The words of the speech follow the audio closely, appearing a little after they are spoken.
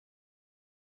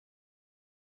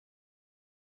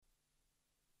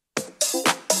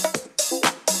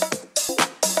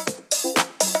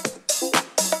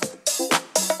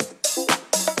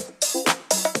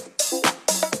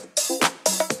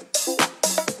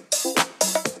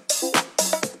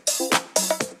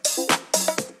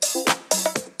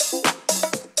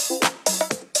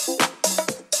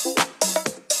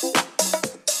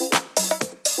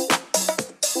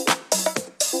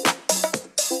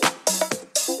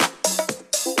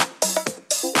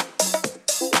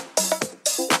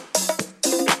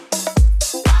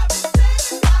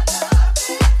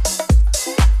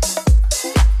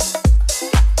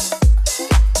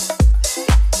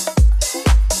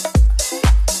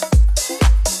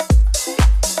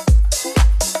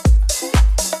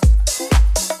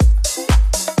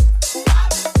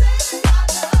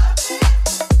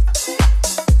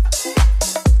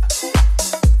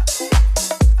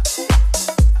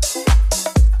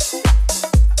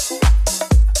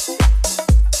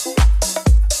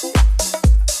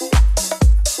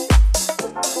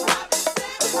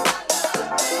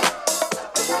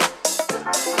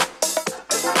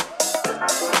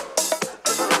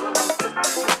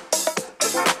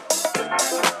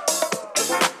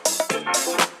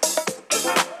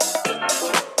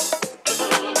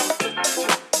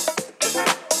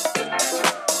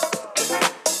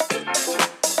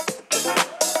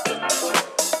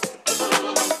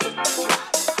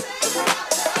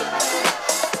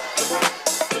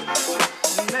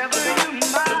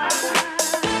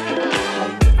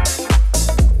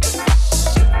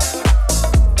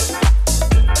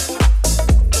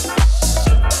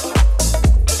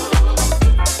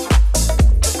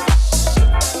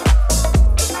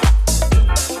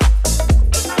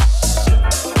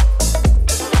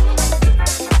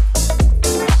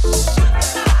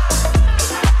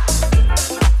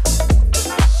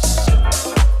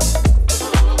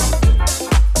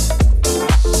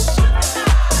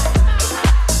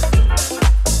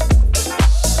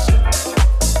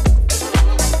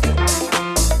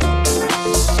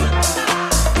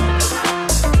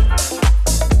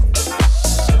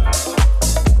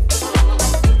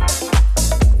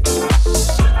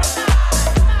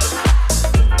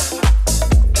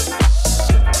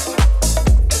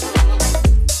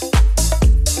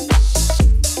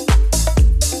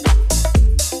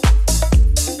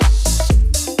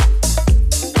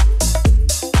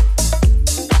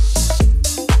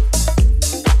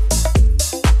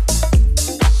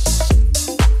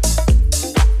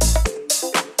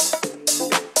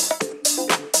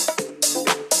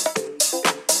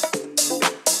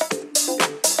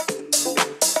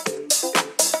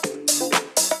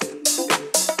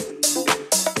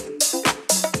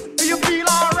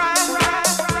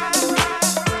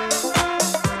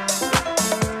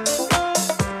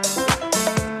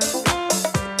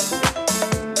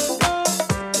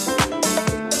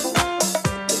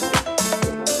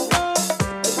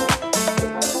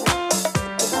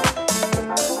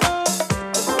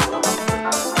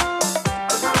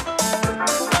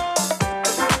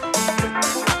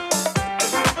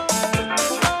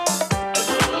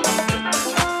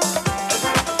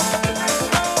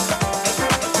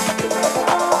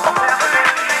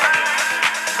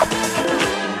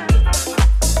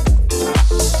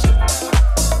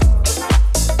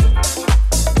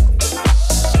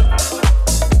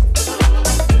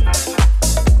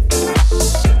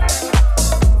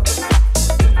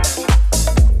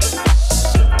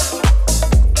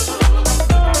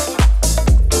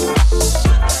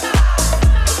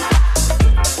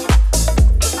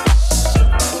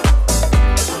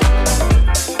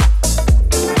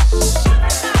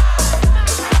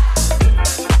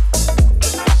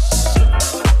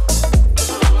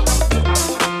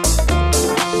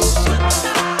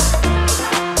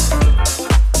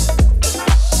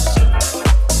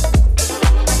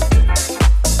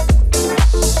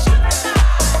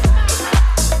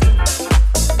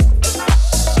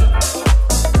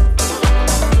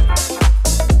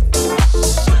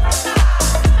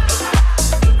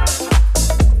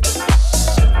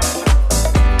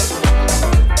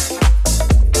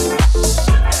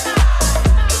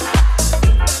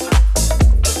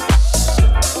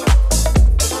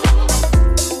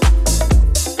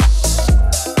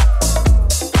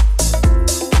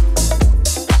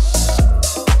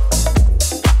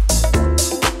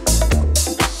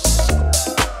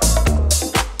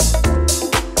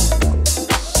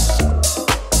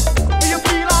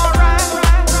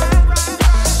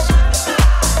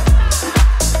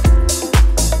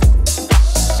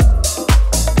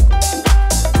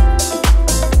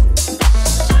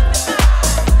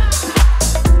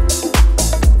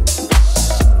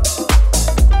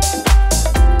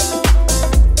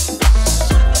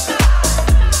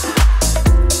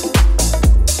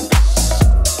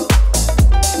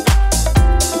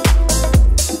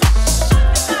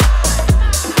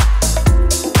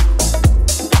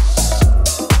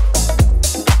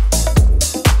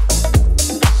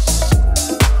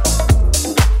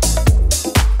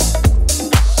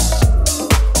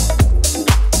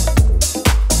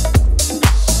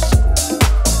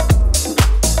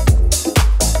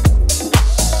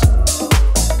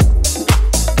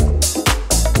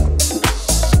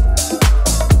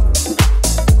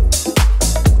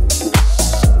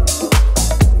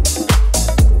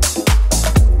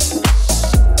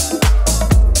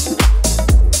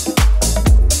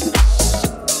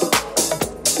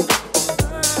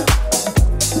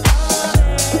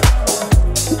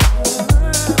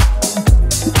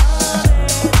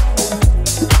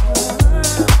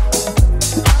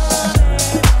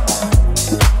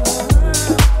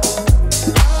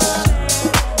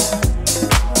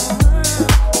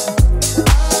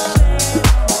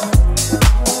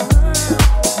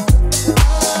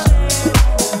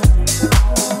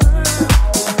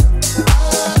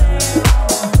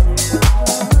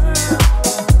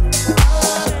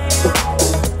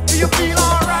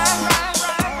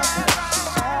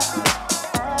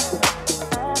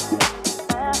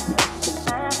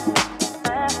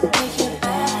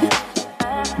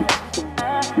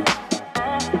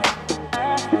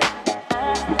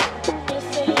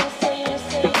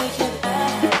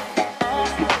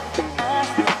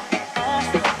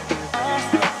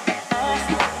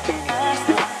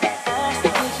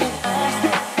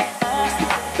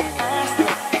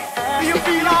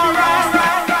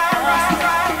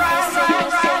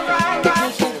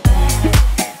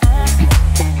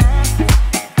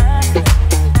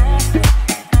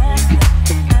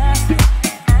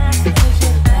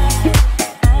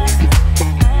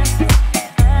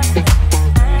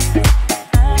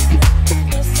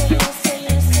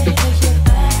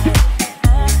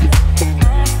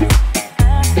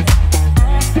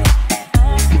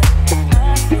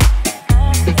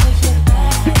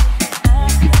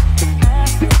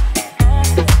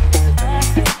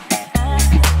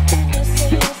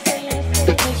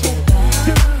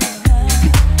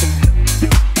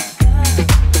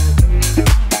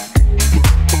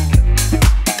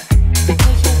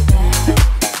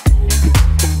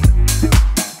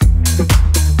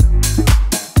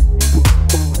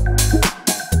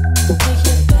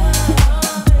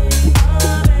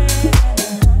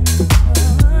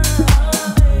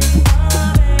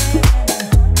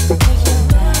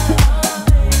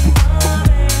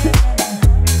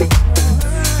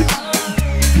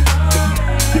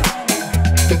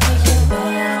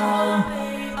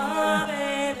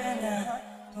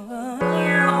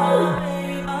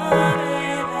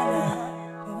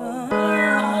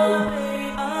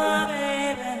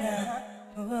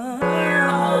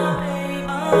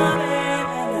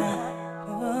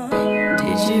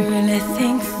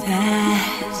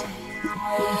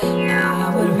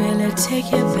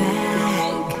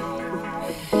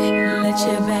let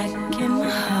you back in my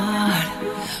heart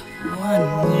one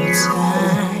more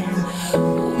time.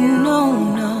 Oh, no,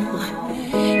 no.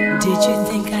 Did you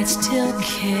think I'd still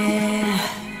care?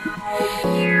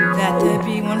 That there'd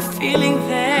be one feeling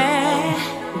there?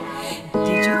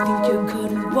 Did you think you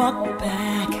could walk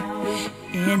back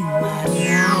in my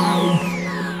life?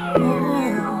 Oh,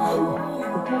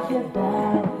 take it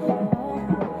back.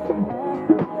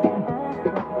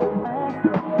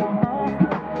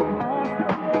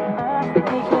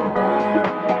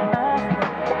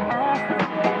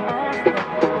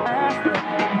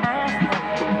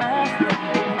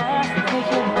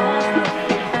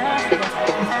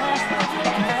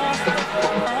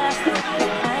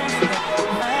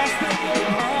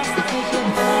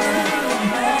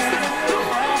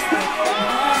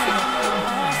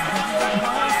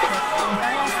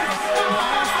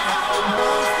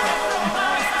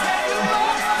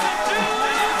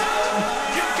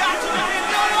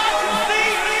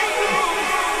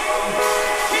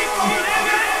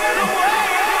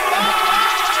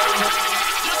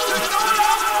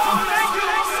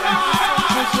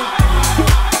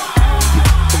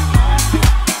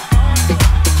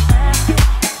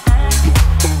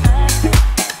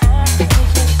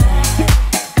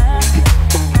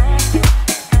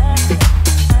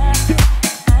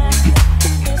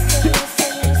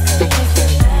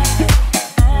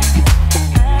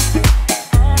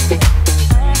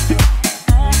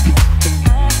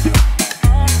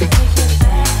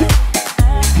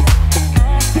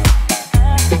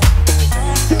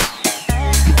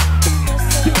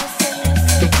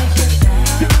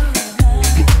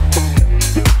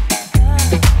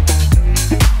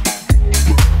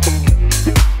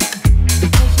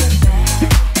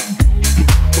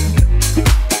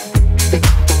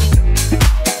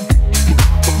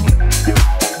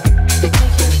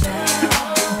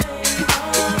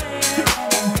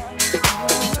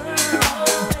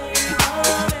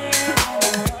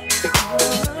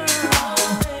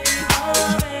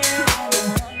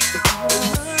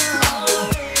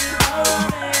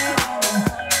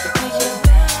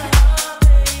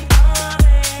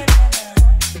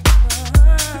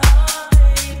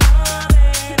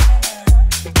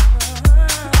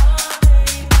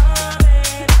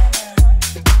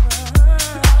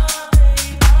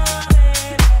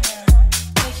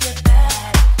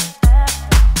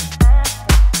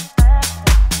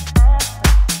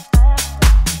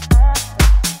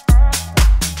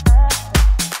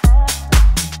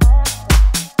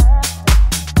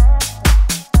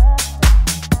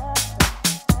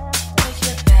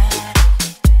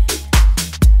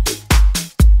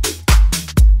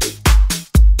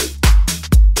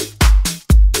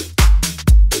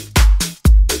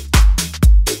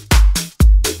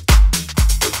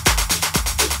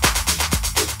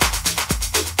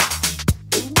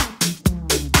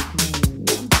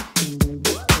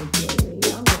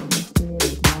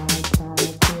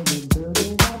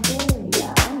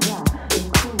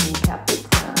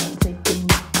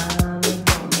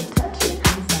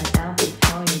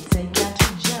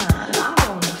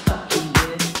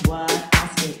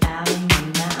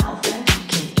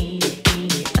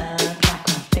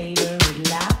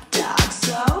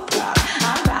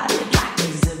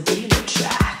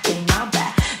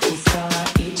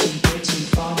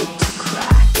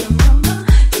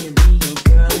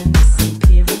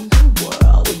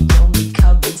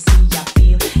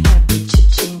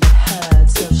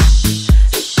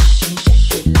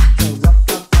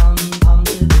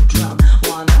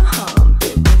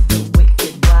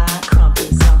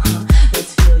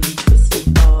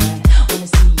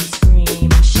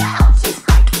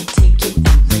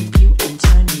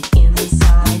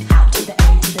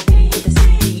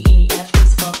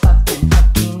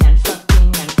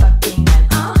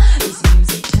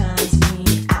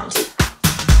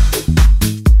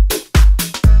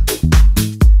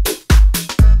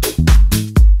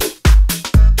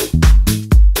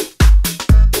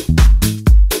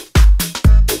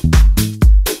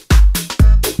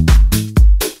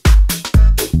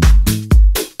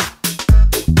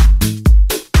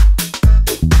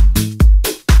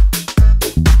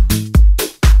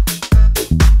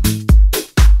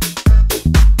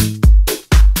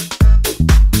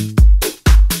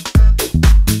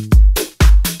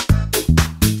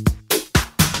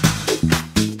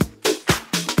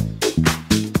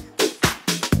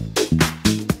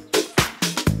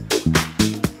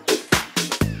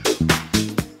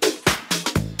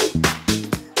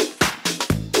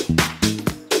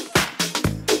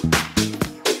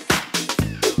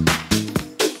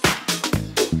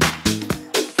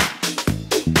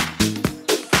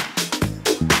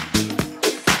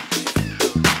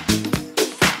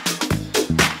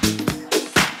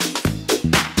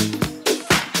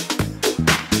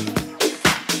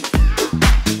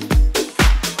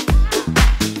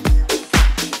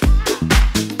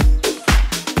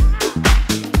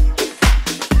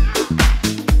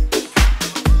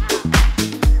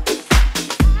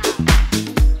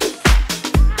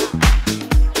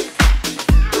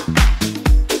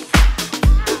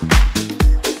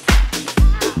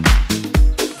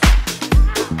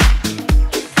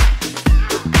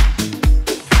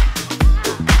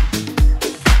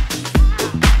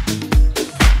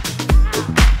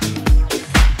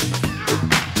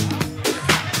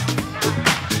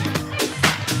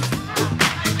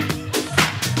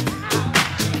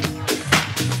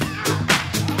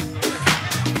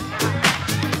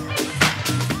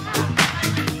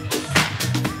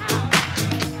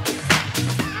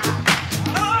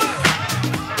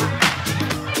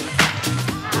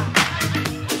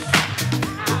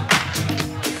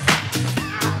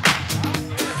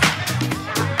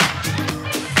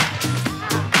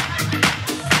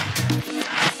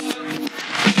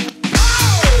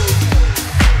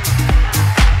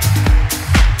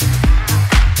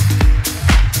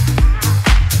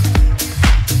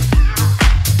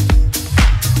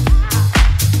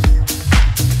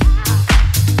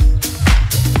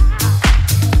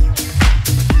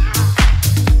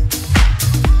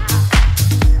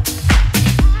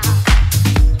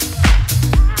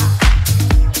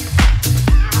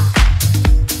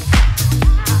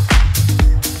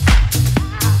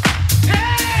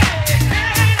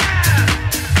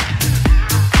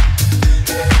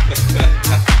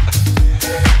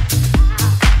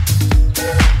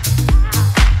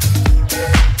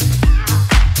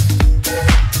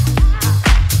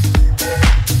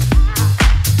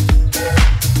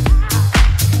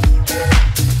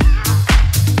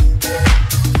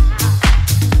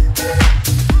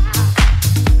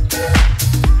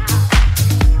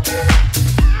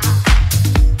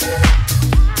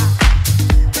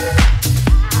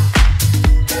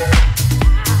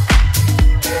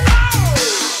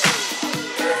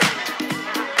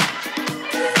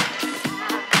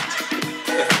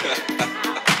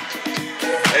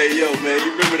 Hey yo, man,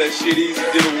 you remember that shit Easy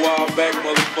did a while back?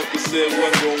 Motherfucker said it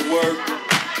wasn't gonna work.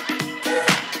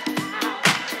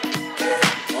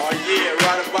 Oh yeah,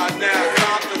 right about now,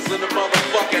 Compton's in the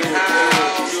motherfucking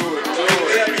house.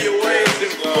 NWA's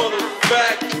in full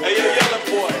effect. Hey yo, yellow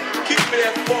boy, keep me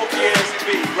that funky ass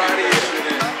beat right here.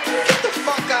 Get the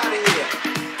fuck out of here.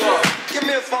 Give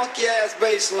me a funky ass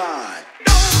bass line.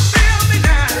 Don't feel me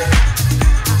now.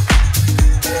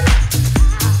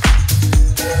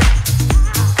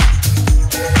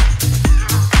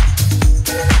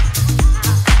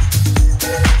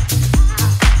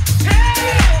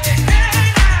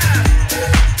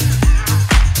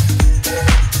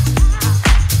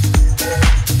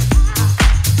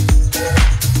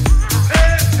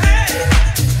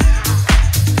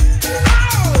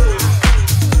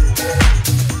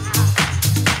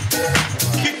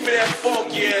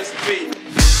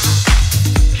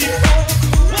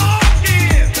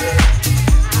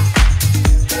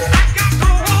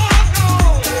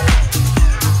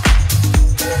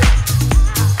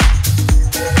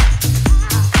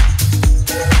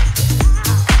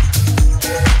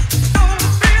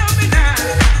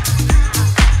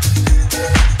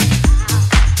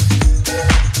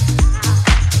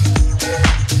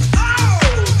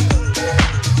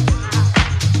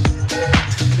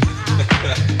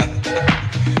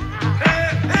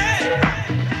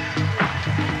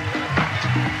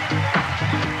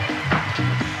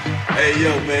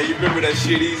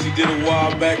 Shit Easy did a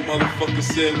while back, motherfucker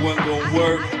said it wasn't gonna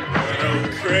work. That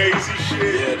was crazy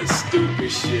shit. Yeah, the stupid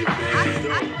shit,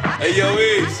 man. Hey, yo,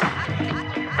 Easy.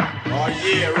 Oh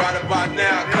yeah, right about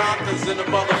now, Compton's in the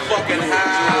motherfucking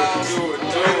house.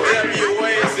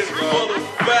 NWA's in full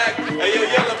effect. Hey, yo,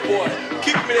 yellow boy,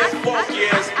 keep me that funky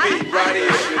ass beat right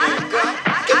here.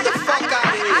 Get the fuck out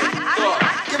of here.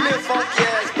 Give me a funky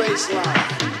ass bass line.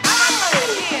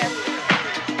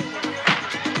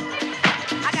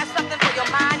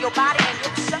 Your body and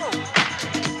your soul.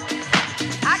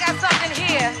 I got something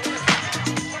here.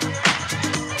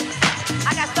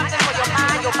 I got something for your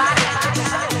mind, your body and your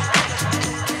soul.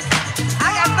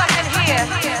 I got something here.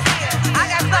 I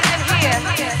got something here.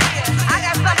 I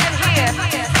got something here.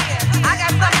 I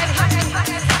got something here.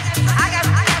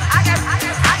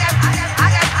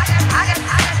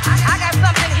 I got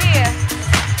something here.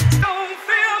 Don't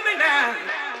feel me now.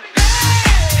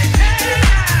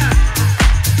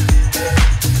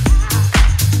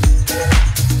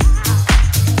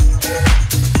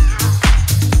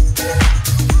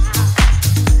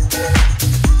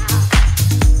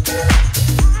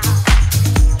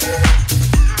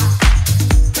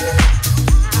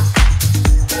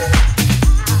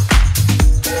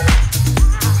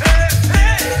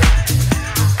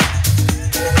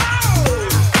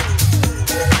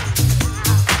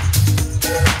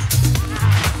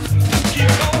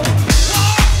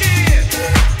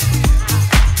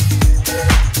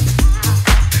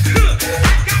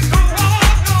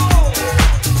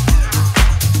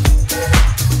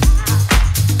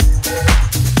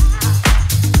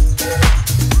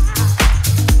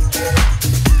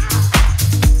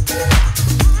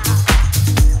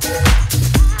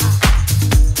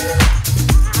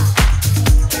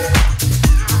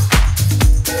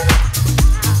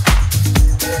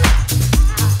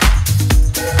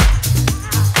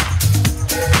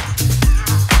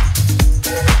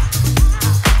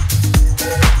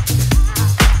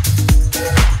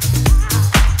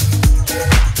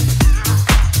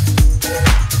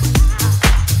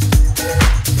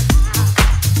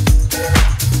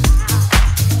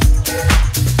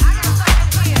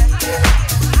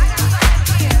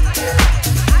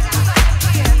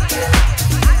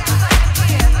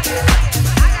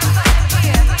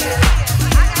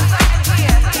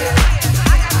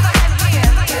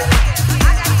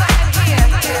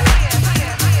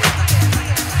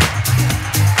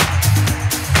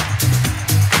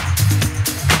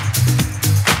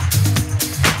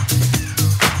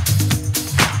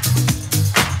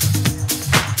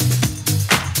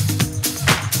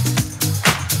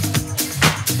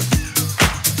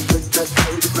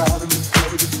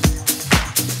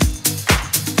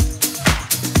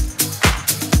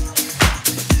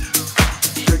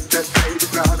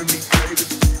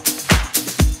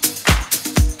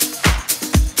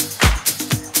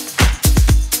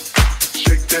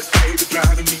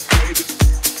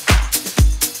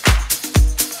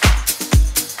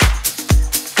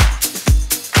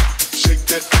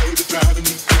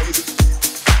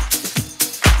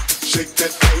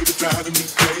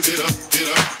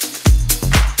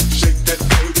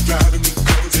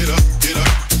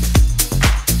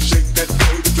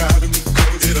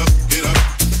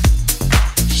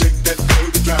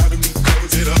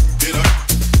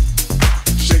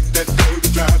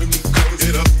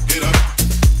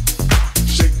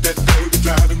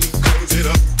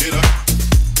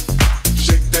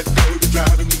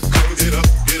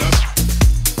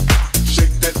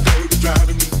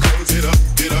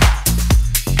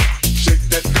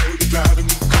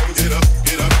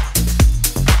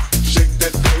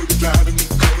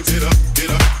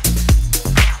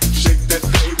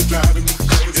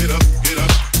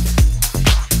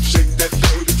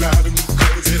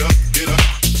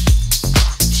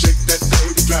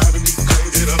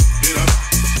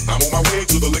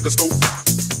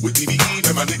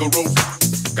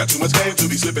 much game to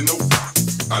be slipping, no.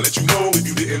 I'll let you know if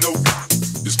you didn't know.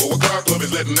 This 4 o'clock club is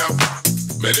letting out.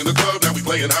 Met in the club, now we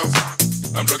playing house.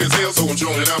 I'm drunk as hell, so I'm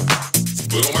showing out.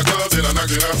 Put on my gloves and I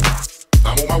knocked it out.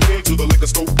 I'm on my way to the liquor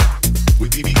store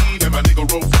with DBE and my nigga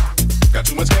Rose. Got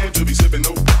too much game to be slipping,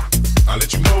 no. I'll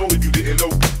let you know if you didn't know.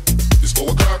 This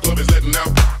 4 o'clock club is letting out.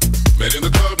 Met in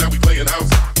the club, now we playing house.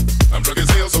 I'm drunk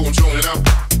as hell, so I'm showing out.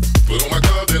 Put on my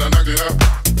gloves and I knocked it out.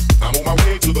 I'm on my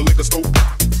way to the liquor store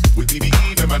with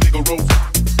DBE and my nigga Rose.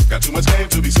 Got too much game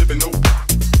to be slipping, no.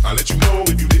 I'll let you know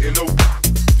if you didn't know.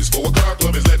 This 4 o'clock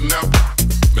club is letting out.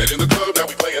 Met in the club, now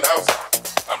we playing house.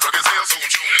 I'm drunk as hell, so I'm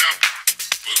showing out.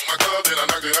 Put on my glove and I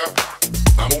knocked it out.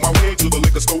 I'm on my way to the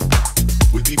liquor store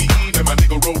with DBE and my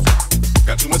nigga Rose.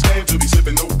 Got too much game to be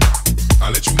slipping, no.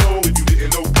 I'll let you know if you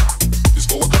didn't know. This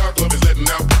 4 o'clock club is letting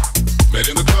out. Met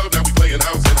in the club, now we playing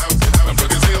house. I'm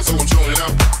drunk as hell, so I'm showing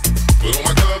out. Put on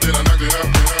my glove and I knocked it out.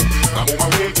 I'm on my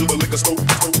way to the liquor store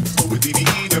with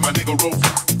DBE and my nigga Rose.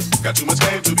 Got too much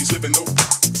game to be slipping, no.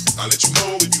 I'll let you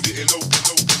know if you didn't know.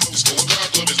 This 4 o'clock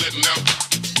club is letting out.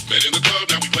 Met in the club,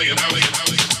 now we playing house.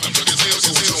 I'm drunk as hell, so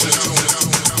I'm showing out.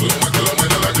 Put on my glove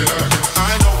and I knocked it out.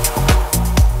 I know.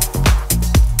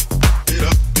 Get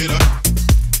up, get up.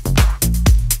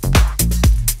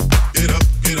 Get up,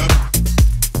 get up.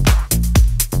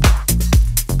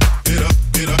 Get up,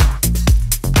 get up.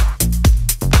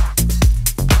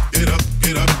 Get up,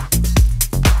 get up.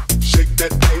 Shake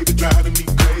that baby, driving me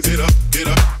crazy. Get up, get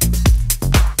up.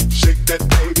 Shake that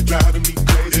baby, driving me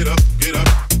crazy. Get up, get up.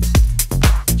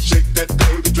 Shake that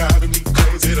baby, driving me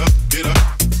crazy. Get up, get up.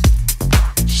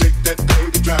 Shake that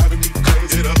baby, driving me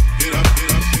crazy. Get up, get up,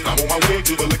 get up. I'm on my way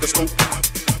to the liquor store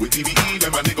with DBE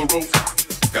and my nigga Rose.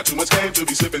 Got too much game to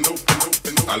be slipping, no.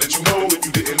 I'll let you know if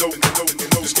you didn't know.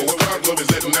 This 4 o'clock club is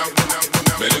letting out.